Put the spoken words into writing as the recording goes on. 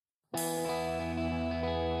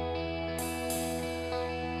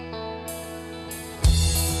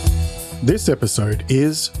This episode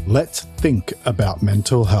is Let's Think About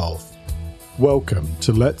Mental Health. Welcome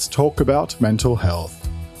to Let's Talk About Mental Health.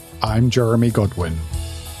 I'm Jeremy Godwin.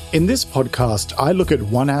 In this podcast, I look at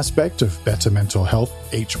one aspect of better mental health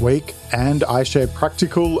each week, and I share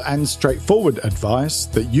practical and straightforward advice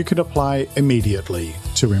that you can apply immediately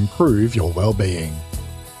to improve your well-being.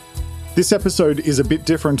 This episode is a bit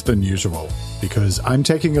different than usual because I'm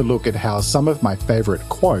taking a look at how some of my favourite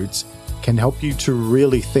quotes can help you to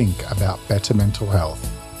really think about better mental health.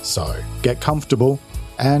 So get comfortable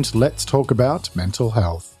and let's talk about mental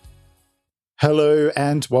health. Hello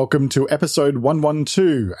and welcome to episode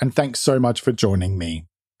 112, and thanks so much for joining me.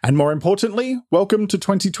 And more importantly, welcome to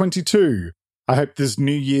 2022. I hope this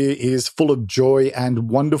new year is full of joy and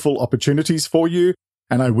wonderful opportunities for you,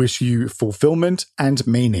 and I wish you fulfillment and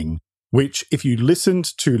meaning, which if you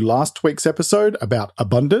listened to last week's episode about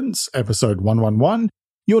abundance, episode 111,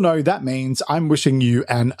 you'll know that means I'm wishing you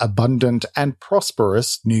an abundant and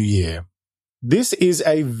prosperous new year. This is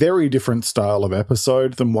a very different style of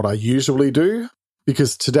episode than what I usually do,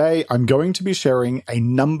 because today I'm going to be sharing a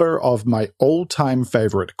number of my all-time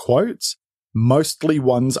favorite quotes, mostly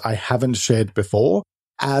ones I haven't shared before,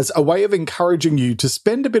 as a way of encouraging you to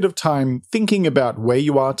spend a bit of time thinking about where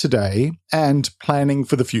you are today and planning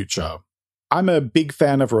for the future. I'm a big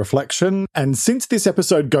fan of reflection, and since this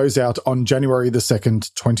episode goes out on January the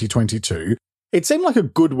 2nd, 2022, it seemed like a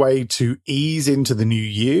good way to ease into the new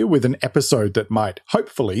year with an episode that might,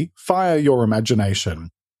 hopefully, fire your imagination,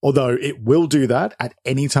 although it will do that at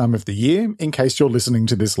any time of the year in case you're listening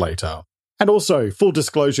to this later. And also, full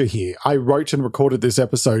disclosure here, I wrote and recorded this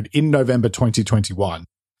episode in November 2021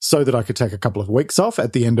 so that I could take a couple of weeks off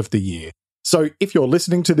at the end of the year. So if you're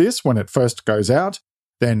listening to this when it first goes out,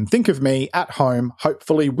 then think of me at home,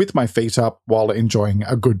 hopefully with my feet up while enjoying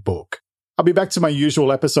a good book. I'll be back to my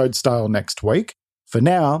usual episode style next week. For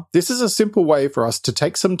now, this is a simple way for us to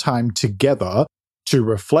take some time together to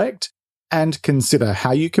reflect and consider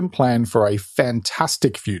how you can plan for a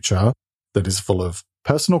fantastic future that is full of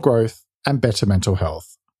personal growth and better mental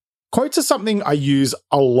health. Quotes are something I use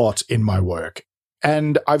a lot in my work,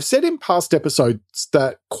 and I've said in past episodes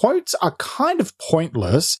that quotes are kind of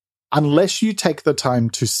pointless unless you take the time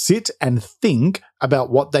to sit and think about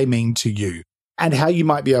what they mean to you and how you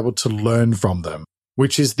might be able to learn from them,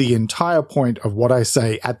 which is the entire point of what I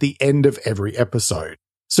say at the end of every episode.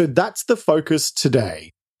 So that's the focus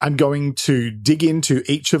today. I'm going to dig into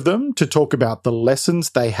each of them to talk about the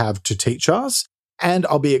lessons they have to teach us, and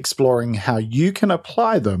I'll be exploring how you can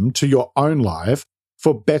apply them to your own life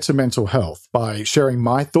for better mental health by sharing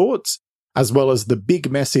my thoughts, as well as the big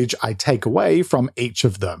message I take away from each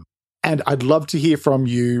of them. And I'd love to hear from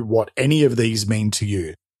you what any of these mean to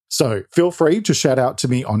you. So feel free to shout out to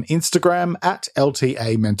me on Instagram at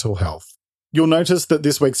LTA Mental Health. You'll notice that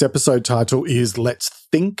this week's episode title is Let's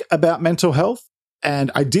Think About Mental Health. And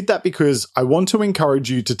I did that because I want to encourage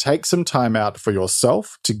you to take some time out for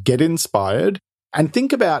yourself to get inspired and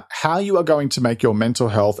think about how you are going to make your mental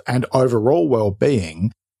health and overall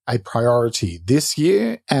well-being a priority this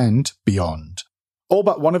year and beyond. All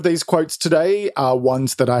but one of these quotes today are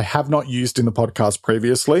ones that I have not used in the podcast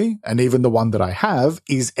previously, and even the one that I have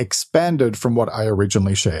is expanded from what I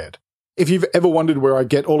originally shared. If you've ever wondered where I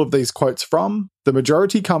get all of these quotes from, the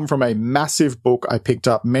majority come from a massive book I picked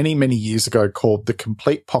up many, many years ago called The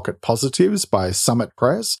Complete Pocket Positives by Summit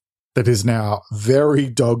Press that is now very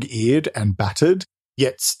dog-eared and battered,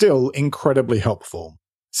 yet still incredibly helpful.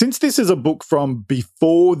 Since this is a book from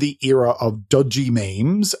before the era of dodgy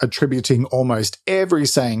memes attributing almost every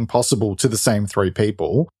saying possible to the same three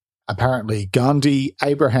people, apparently Gandhi,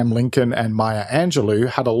 Abraham Lincoln, and Maya Angelou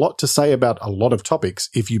had a lot to say about a lot of topics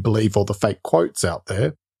if you believe all the fake quotes out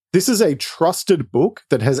there. This is a trusted book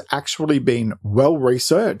that has actually been well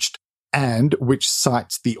researched and which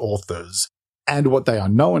cites the authors and what they are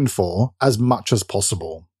known for as much as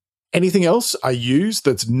possible. Anything else I use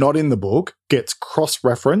that's not in the book gets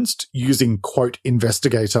cross-referenced using Quote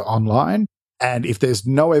Investigator online, and if there's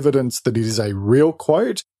no evidence that it is a real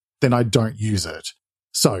quote, then I don't use it.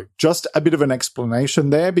 So just a bit of an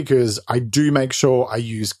explanation there because I do make sure I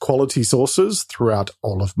use quality sources throughout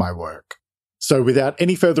all of my work. So without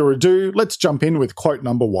any further ado, let's jump in with quote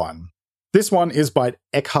number 1. This one is by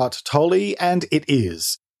Eckhart Tolle, and it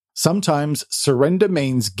is, "Sometimes surrender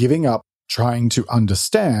means giving up trying to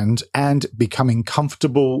understand and becoming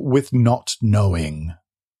comfortable with not knowing."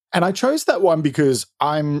 And I chose that one because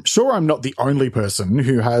I'm sure I'm not the only person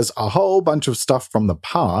who has a whole bunch of stuff from the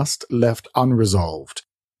past left unresolved.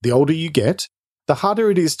 The older you get, the harder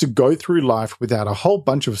it is to go through life without a whole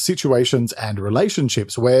bunch of situations and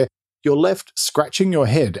relationships where you're left scratching your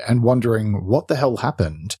head and wondering what the hell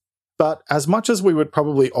happened. But as much as we would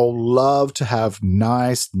probably all love to have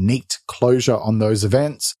nice, neat closure on those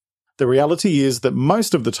events, the reality is that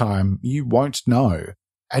most of the time you won't know.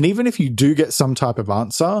 And even if you do get some type of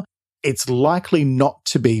answer, it's likely not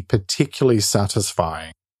to be particularly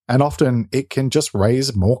satisfying. And often it can just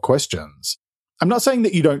raise more questions. I'm not saying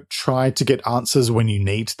that you don't try to get answers when you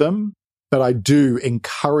need them, but I do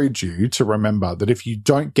encourage you to remember that if you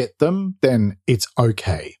don't get them, then it's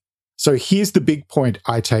okay. So here's the big point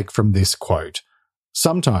I take from this quote.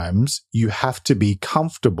 Sometimes you have to be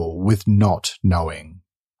comfortable with not knowing.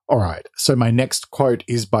 All right, so my next quote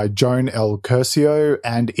is by Joan L. Curcio,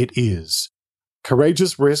 and it is,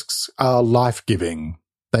 "Courageous risks are life-giving.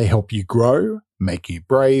 They help you grow, make you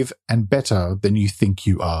brave, and better than you think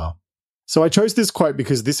you are." So I chose this quote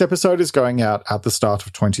because this episode is going out at the start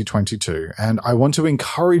of 2022, and I want to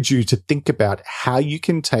encourage you to think about how you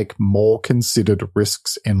can take more considered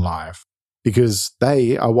risks in life, because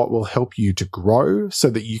they are what will help you to grow so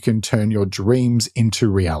that you can turn your dreams into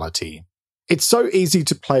reality. It's so easy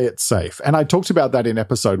to play it safe, and I talked about that in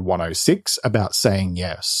episode 106 about saying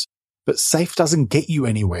yes. But safe doesn't get you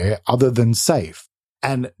anywhere other than safe.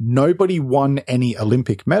 And nobody won any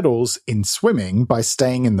Olympic medals in swimming by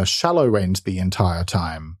staying in the shallow end the entire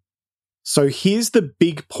time. So here's the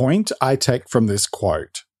big point I take from this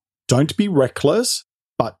quote. Don't be reckless,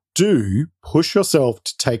 but do push yourself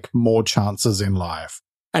to take more chances in life.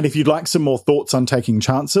 And if you'd like some more thoughts on taking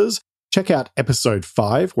chances, check out episode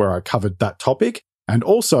 5 where I covered that topic and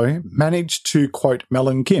also managed to quote Mel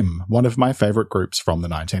and Kim, one of my favorite groups from the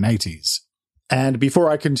 1980s. And before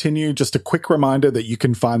I continue, just a quick reminder that you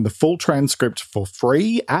can find the full transcript for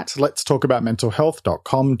free at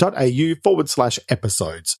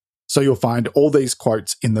letstalkaboutmentalhealth.com.au/episodes. So you'll find all these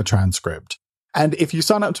quotes in the transcript. And if you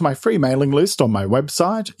sign up to my free mailing list on my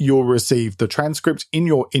website, you'll receive the transcript in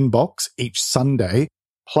your inbox each Sunday,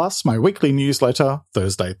 plus my weekly newsletter,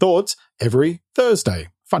 Thursday Thoughts, every Thursday.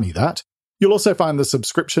 Funny that. You'll also find the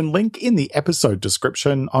subscription link in the episode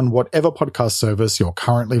description on whatever podcast service you're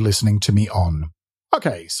currently listening to me on.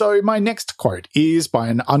 Okay, so my next quote is by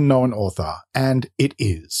an unknown author, and it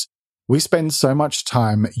is, "We spend so much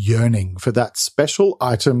time yearning for that special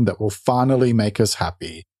item that will finally make us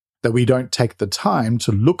happy, that we don't take the time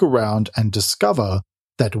to look around and discover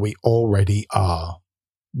that we already are."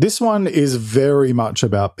 This one is very much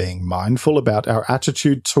about being mindful about our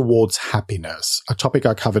attitude towards happiness, a topic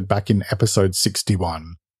I covered back in episode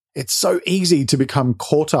 61. It's so easy to become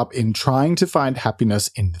caught up in trying to find happiness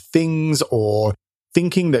in things or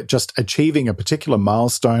thinking that just achieving a particular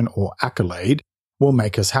milestone or accolade will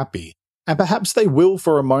make us happy. And perhaps they will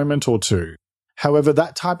for a moment or two. However,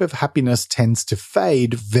 that type of happiness tends to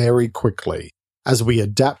fade very quickly as we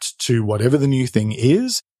adapt to whatever the new thing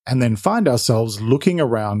is and then find ourselves looking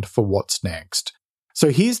around for what's next. So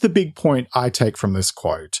here's the big point I take from this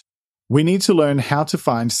quote. We need to learn how to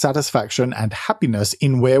find satisfaction and happiness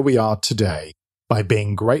in where we are today by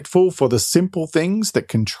being grateful for the simple things that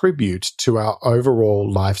contribute to our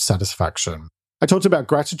overall life satisfaction. I talked about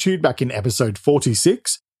gratitude back in episode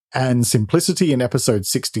 46 and simplicity in episode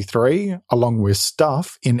 63, along with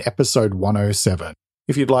stuff in episode 107,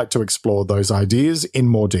 if you'd like to explore those ideas in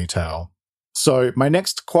more detail. So my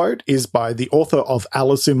next quote is by the author of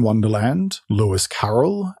Alice in Wonderland, Lewis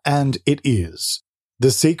Carroll, and it is,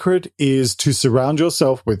 "The secret is to surround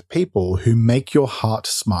yourself with people who make your heart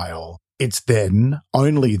smile. It's then,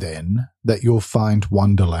 only then, that you'll find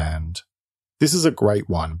Wonderland." This is a great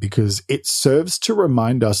one because it serves to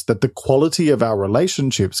remind us that the quality of our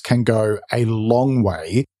relationships can go a long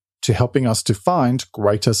way to helping us to find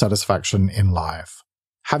greater satisfaction in life.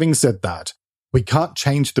 Having said that, we can't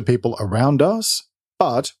change the people around us,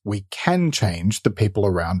 but we can change the people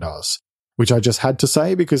around us, which I just had to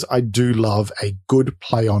say because I do love a good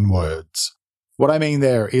play on words. What I mean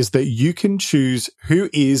there is that you can choose who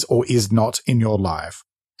is or is not in your life.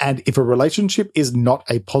 And if a relationship is not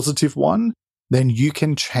a positive one, then you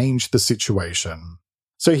can change the situation.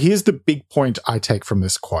 So here's the big point I take from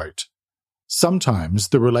this quote. Sometimes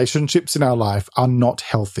the relationships in our life are not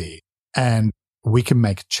healthy, and we can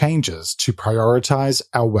make changes to prioritize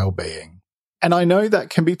our well-being. And I know that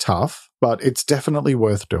can be tough, but it's definitely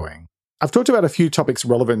worth doing. I've talked about a few topics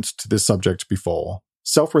relevant to this subject before.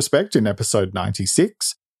 Self-respect in episode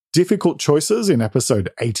 96, difficult choices in episode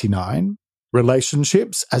 89,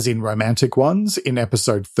 relationships, as in romantic ones, in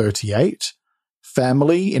episode 38,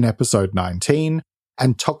 family in episode 19,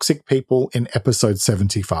 and toxic people in episode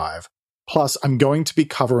 75. Plus, I'm going to be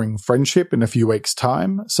covering friendship in a few weeks'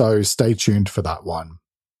 time, so stay tuned for that one.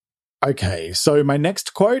 Okay, so my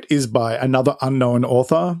next quote is by another unknown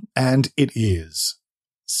author, and it is,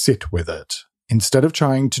 "Sit with it. instead of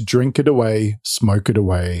trying to drink it away, smoke it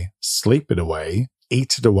away, sleep it away,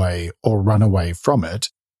 eat it away, or run away from it,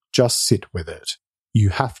 just sit with it. You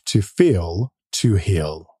have to feel to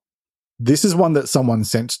heal. This is one that someone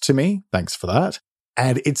sent to me. Thanks for that.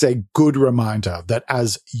 And it's a good reminder that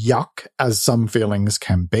as yuck as some feelings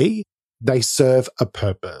can be, they serve a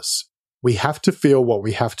purpose. We have to feel what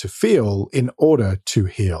we have to feel in order to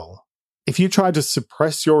heal. If you try to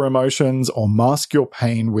suppress your emotions or mask your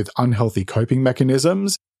pain with unhealthy coping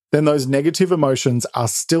mechanisms, then those negative emotions are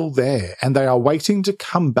still there and they are waiting to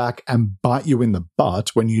come back and bite you in the butt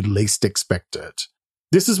when you least expect it.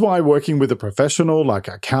 This is why working with a professional like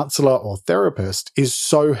a counselor or therapist is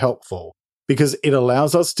so helpful, because it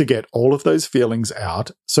allows us to get all of those feelings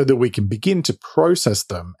out so that we can begin to process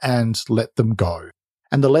them and let them go.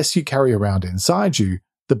 And the less you carry around inside you,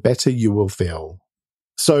 the better you will feel.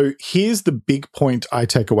 So here's the big point I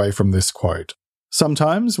take away from this quote.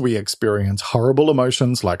 Sometimes we experience horrible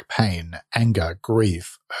emotions like pain, anger,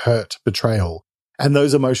 grief, hurt, betrayal, and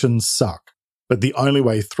those emotions suck. But the only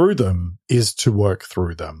way through them is to work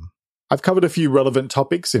through them. I've covered a few relevant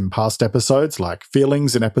topics in past episodes like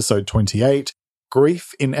feelings in episode 28,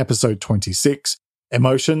 grief in episode 26,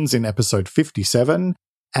 emotions in episode 57,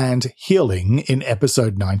 and healing in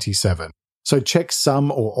episode 97. So check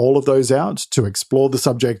some or all of those out to explore the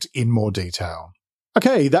subject in more detail.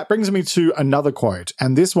 Okay, that brings me to another quote,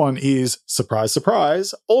 and this one is, surprise,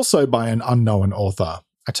 surprise, also by an unknown author.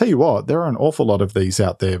 I tell you what, there are an awful lot of these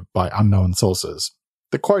out there by unknown sources.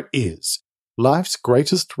 The quote is, "Life's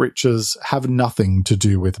greatest riches have nothing to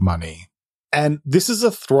do with money." And this is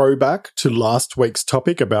a throwback to last week's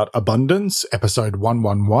topic about abundance, episode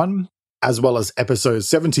 111, as well as episode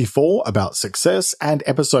 74 about success and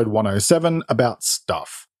episode 107 about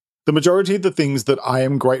stuff. The majority of the things that I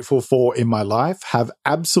am grateful for in my life have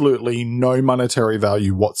absolutely no monetary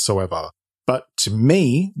value whatsoever. But to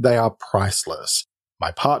me, they are priceless.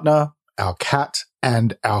 My partner, our cat,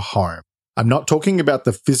 and our home. I'm not talking about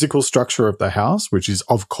the physical structure of the house, which is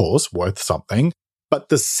of course worth something, but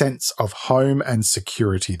the sense of home and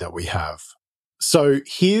security that we have. So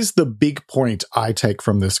here's the big point I take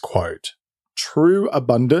from this quote. True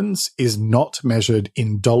abundance is not measured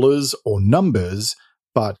in dollars or numbers,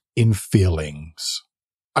 but in feelings.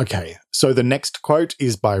 Okay, so the next quote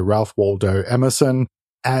is by Ralph Waldo Emerson,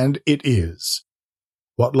 and it is,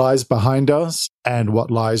 "What lies behind us and what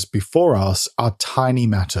lies before us are tiny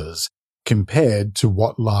matters compared to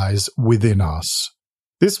what lies within us."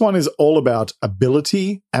 This one is all about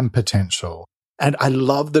ability and potential. And I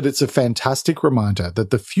love that it's a fantastic reminder that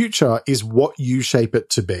the future is what you shape it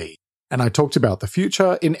to be. And I talked about the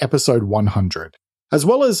future in episode 100, as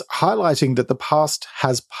well as highlighting that the past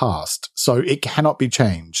has passed, so it cannot be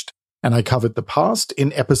changed. And I covered the past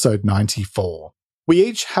in episode 94. We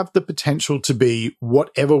each have the potential to be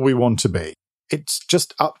whatever we want to be. It's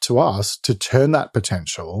just up to us to turn that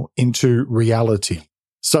potential into reality.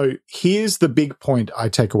 So here's the big point I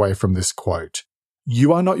take away from this quote.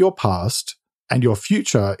 You are not your past, and your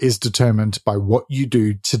future is determined by what you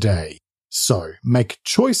do today. So make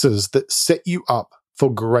choices that set you up for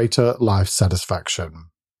greater life satisfaction.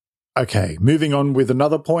 Okay, moving on with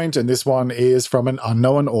another point, and this one is from an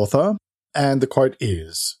unknown author, and the quote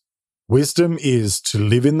is, "Wisdom is to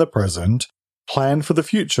live in the present, plan for the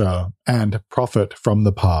future, and profit from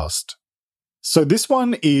the past." So this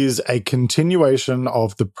one is a continuation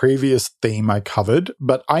of the previous theme I covered,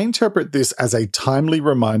 but I interpret this as a timely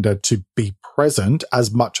reminder to be present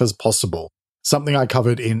as much as possible, something I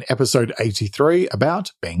covered in episode 83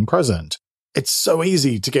 about being present. It's so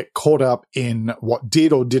easy to get caught up in what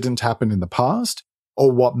did or didn't happen in the past,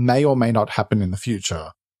 or what may or may not happen in the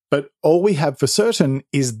future. But all we have for certain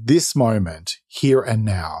is this moment, here and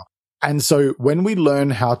now. And so when we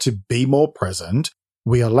learn how to be more present,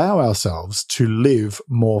 we allow ourselves to live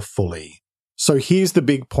more fully. So here's the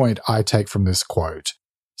big point I take from this quote.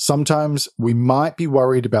 Sometimes we might be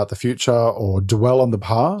worried about the future or dwell on the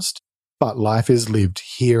past, but life is lived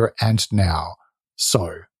here and now.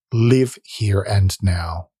 So live here and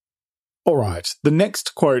now. All right, the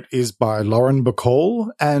next quote is by Lauren Bacall,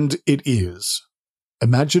 and it is,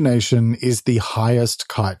 "Imagination is the highest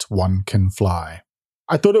kite one can fly."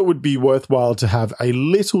 I thought it would be worthwhile to have a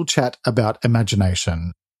little chat about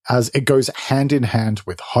imagination, as it goes hand in hand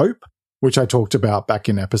with hope, which I talked about back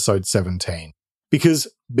in episode 17. Because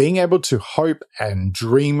being able to hope and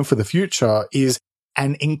dream for the future is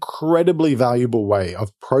an incredibly valuable way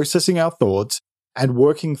of processing our thoughts and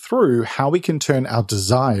working through how we can turn our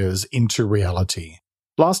desires into reality.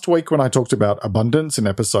 Last week when I talked about abundance in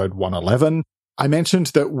episode 111, I mentioned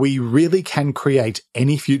that we really can create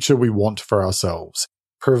any future we want for ourselves.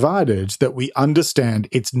 provided that we understand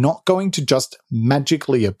it's not going to just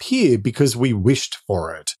magically appear because we wished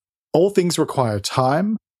for it. All things require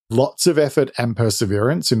time, lots of effort and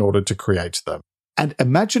perseverance in order to create them. And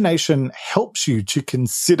imagination helps you to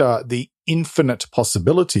consider the infinite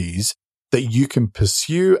possibilities that you can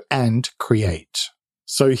pursue and create.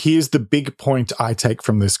 So here's the big point I take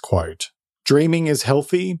from this quote. Dreaming is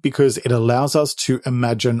healthy because it allows us to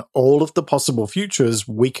imagine all of the possible futures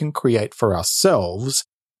we can create for ourselves,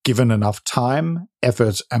 given enough time,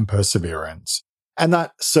 effort, and perseverance. And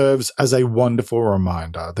that serves as a wonderful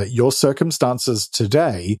reminder that your circumstances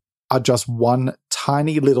today are just one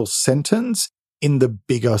tiny little sentence in the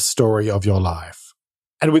bigger story of your life.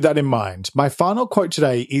 And with that in mind, my final quote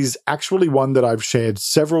today is actually one that I've shared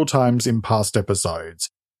several times in past episodes.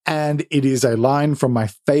 And it is a line from my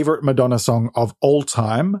favorite Madonna song of all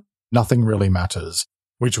time, Nothing Really Matters,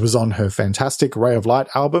 which was on her fantastic Ray of Light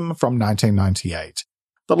album from 1998.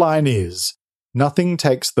 The line is, "Nothing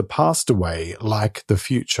takes the past away like the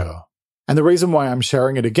future." And the reason why I'm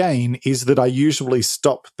sharing it again is that I usually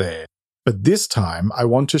stop there. But this time I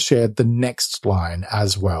want to share the next line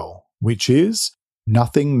as well, which is,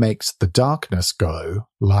 "Nothing makes the darkness go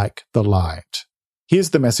like the light." Here's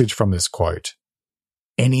the message from this quote.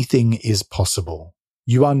 Anything is possible.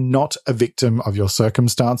 You are not a victim of your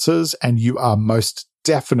circumstances, and you are most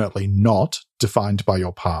definitely not defined by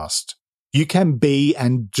your past. You can be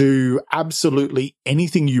and do absolutely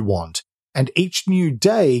anything you want, and each new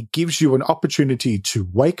day gives you an opportunity to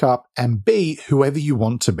wake up and be whoever you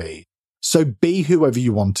want to be. So be whoever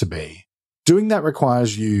you want to be. Doing that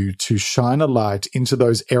requires you to shine a light into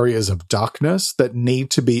those areas of darkness that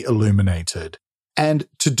need to be illuminated, and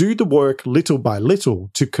to do the work little by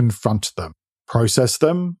little to confront them, process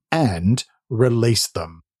them, and release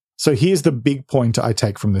them. So here's the big point I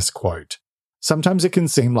take from this quote. Sometimes it can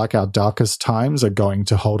seem like our darkest times are going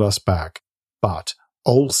to hold us back, but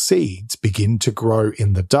all seeds begin to grow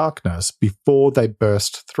in the darkness before they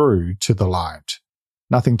burst through to the light.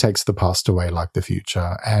 Nothing takes the past away like the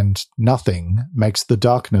future, and nothing makes the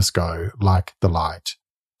darkness go like the light.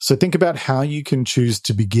 So think about how you can choose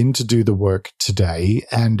to begin to do the work today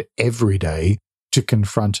and every day to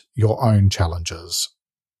confront your own challenges.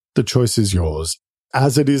 The choice is yours,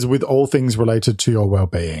 as it is with all things related to your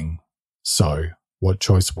well-being. So, what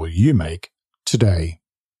choice will you make today?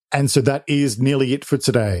 And so that is nearly it for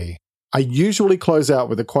today. I usually close out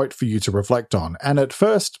with a quote for you to reflect on, and at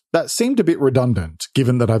first, that seemed a bit redundant,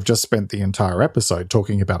 given that I've just spent the entire episode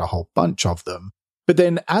talking about a whole bunch of them. But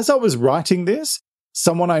then, as I was writing this,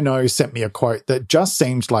 someone I know sent me a quote that just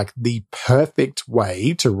seemed like the perfect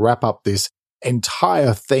way to wrap up this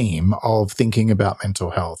entire theme of thinking about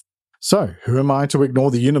mental health. So, who am I to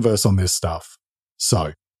ignore the universe on this stuff?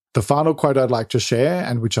 So, the final quote I'd like to share,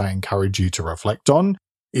 and which I encourage you to reflect on,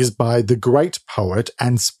 is by the great poet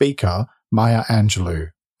and speaker Maya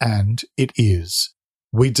Angelou, and it is,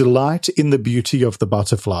 "We delight in the beauty of the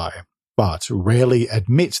butterfly, but rarely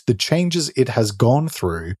admit the changes it has gone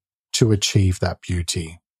through to achieve that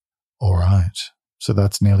beauty." All right, so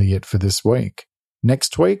that's nearly it for this week.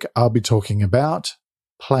 Next week, I'll be talking about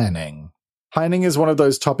planning. Planning is one of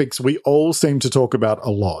those topics we all seem to talk about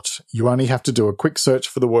a lot. You only have to do a quick search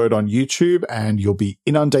for the word on YouTube and you'll be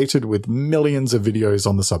inundated with millions of videos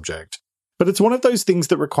on the subject. But it's one of those things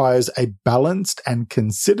that requires a balanced and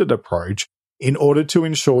considered approach in order to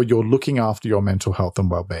ensure you're looking after your mental health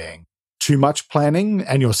and well-being. Too much planning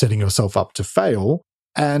and you're setting yourself up to fail,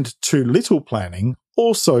 and too little planning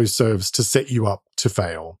also serves to set you up to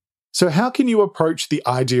fail. So how can you approach the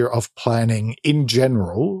idea of planning in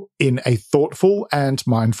general in a thoughtful and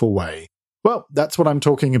mindful way? Well, that's what I'm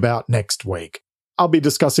talking about next week. I'll be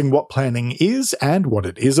discussing what planning is and what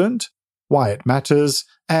it isn't, why it matters,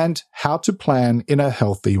 and how to plan in a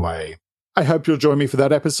healthy way. I hope you'll join me for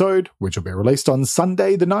that episode, which will be released on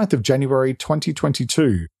Sunday, the 9th of January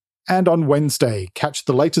 2022. And on Wednesday, catch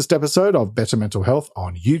the latest episode of Better Mental Health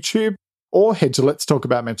on YouTube, or head to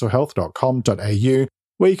letstalkaboutmentalhealth.com.au,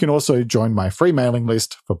 where you can also join my free mailing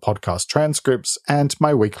list for podcast transcripts and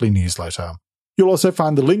my weekly newsletter. You'll also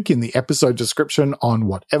find the link in the episode description on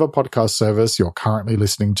whatever podcast service you're currently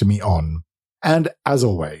listening to me on. And as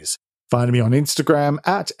always, find me on Instagram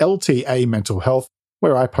at LTA Mental Health,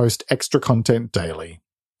 where I post extra content daily.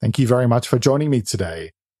 Thank you very much for joining me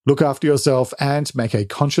today. Look after yourself and make a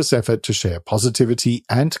conscious effort to share positivity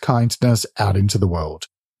and kindness out into the world,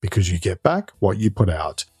 because you get back what you put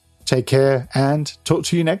out. Take care and talk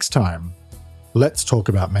to you next time. Let's Talk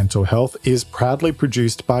About Mental Health is proudly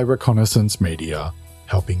produced by Reconnaissance Media,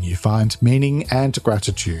 helping you find meaning and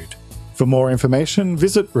gratitude. For more information,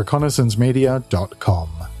 visit reconnaissancemedia.com.